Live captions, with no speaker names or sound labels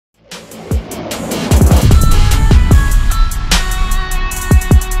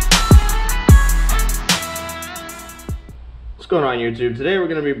going on, YouTube? Today we're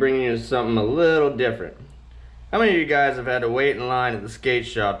going to be bringing you something a little different. How many of you guys have had to wait in line at the skate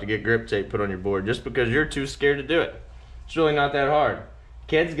shop to get grip tape put on your board just because you're too scared to do it? It's really not that hard.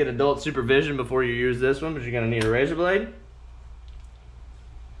 Kids, get adult supervision before you use this one, but you're going to need a razor blade,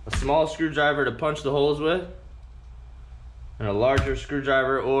 a small screwdriver to punch the holes with, and a larger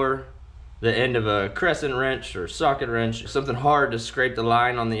screwdriver or the end of a crescent wrench or socket wrench, something hard to scrape the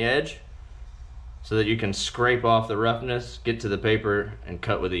line on the edge so that you can scrape off the roughness, get to the paper, and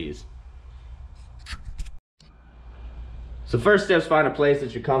cut with ease. So first step is find a place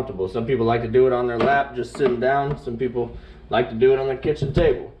that you're comfortable. Some people like to do it on their lap, just sitting down. Some people like to do it on their kitchen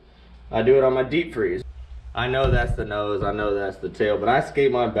table. I do it on my deep freeze. I know that's the nose, I know that's the tail, but I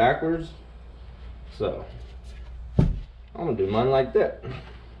skate mine backwards. So I'm gonna do mine like that.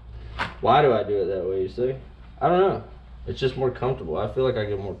 Why do I do it that way, you see? I don't know. It's just more comfortable. I feel like I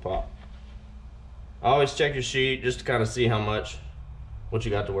get more pop. Always check your sheet just to kind of see what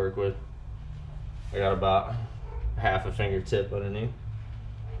you got to work with. I got about half a fingertip underneath.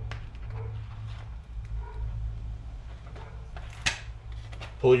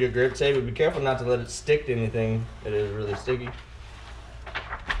 Pull your grip tape, but be careful not to let it stick to anything that is really sticky.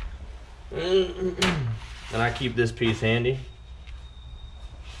 And I keep this piece handy.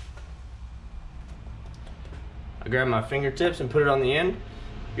 I grab my fingertips and put it on the end.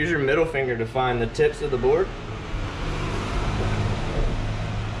 Use your middle finger to find the tips of the board.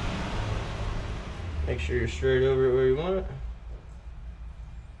 Make sure you're straight over it where you want it.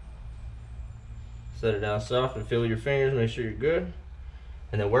 Set it down soft and feel your fingers, make sure you're good.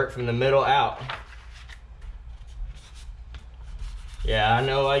 And then work from the middle out. Yeah, I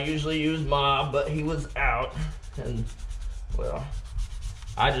know I usually use Mob, but he was out. And, well,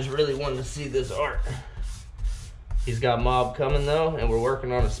 I just really wanted to see this art. He's got Mob coming though, and we're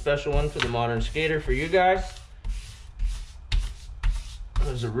working on a special one for the modern skater for you guys.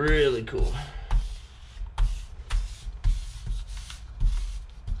 Those are really cool.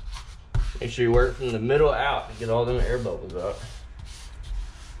 Make sure you work from the middle out to get all them air bubbles out.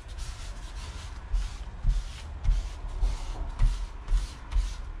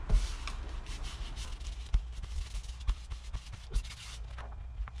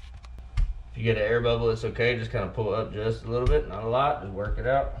 If you get an air bubble, it's okay. Just kind of pull up just a little bit, not a lot. Just work it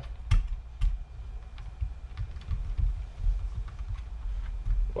out.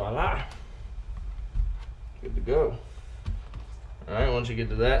 Voila. Good to go. All right, once you get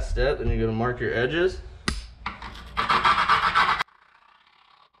to that step, then you're going to mark your edges.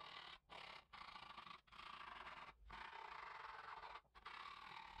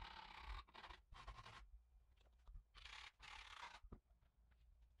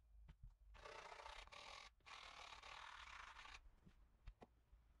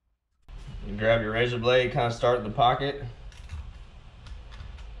 You grab your razor blade, kind of start in the pocket.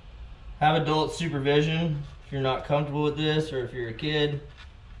 Have adult supervision if you're not comfortable with this, or if you're a kid.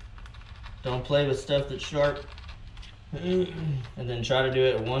 Don't play with stuff that's sharp. And then try to do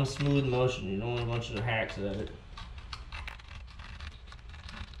it in one smooth motion. You don't want a bunch of hacks at it.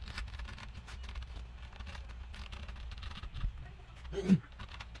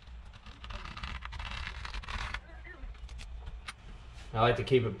 I like to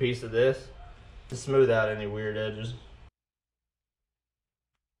keep a piece of this to smooth out any weird edges.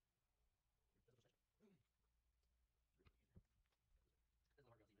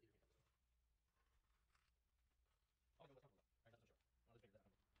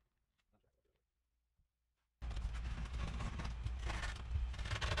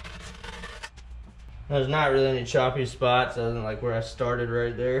 There's not really any choppy spots other than like where I started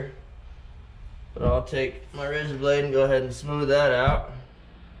right there. But I'll take my razor blade and go ahead and smooth that out.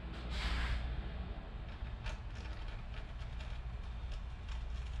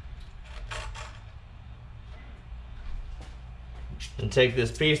 And take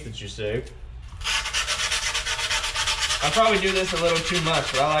this piece that you saved. I probably do this a little too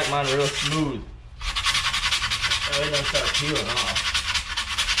much, but I like mine real smooth. That way it doesn't start peeling off.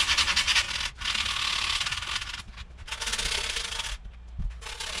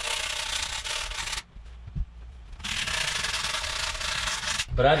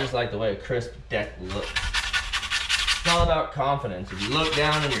 But I just like the way a crisp deck looks. It's all about confidence. If you look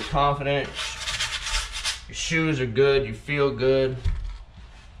down and you're confident, your shoes are good, you feel good,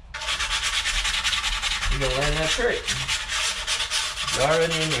 you're gonna land that trick. You're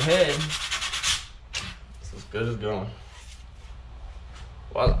already in your head. It's as good as going.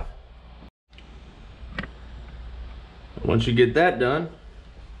 Voila. Once you get that done,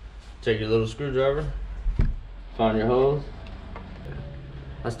 take your little screwdriver, find your hose.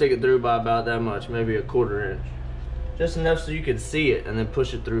 I stick it through by about that much, maybe a 1/4 inch. just enough so you can see it, and then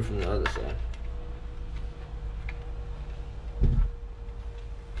push it through from the other side.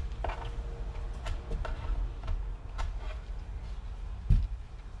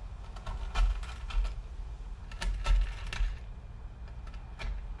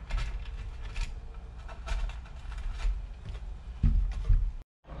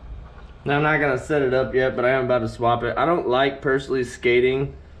 Now I'm not gonna set it up yet, but I am about to swap it. I don't like personally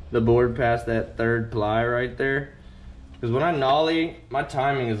skating the board past that third ply right there, because when I nollie, my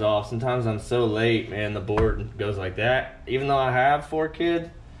timing is off. Sometimes I'm so late, man, the board goes like that. Even though I have 4 kids,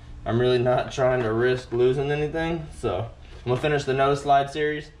 I'm really not trying to risk losing anything. So I'm gonna finish the nose slide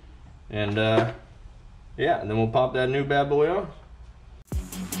series, and yeah, and then we'll pop that new bad boy on.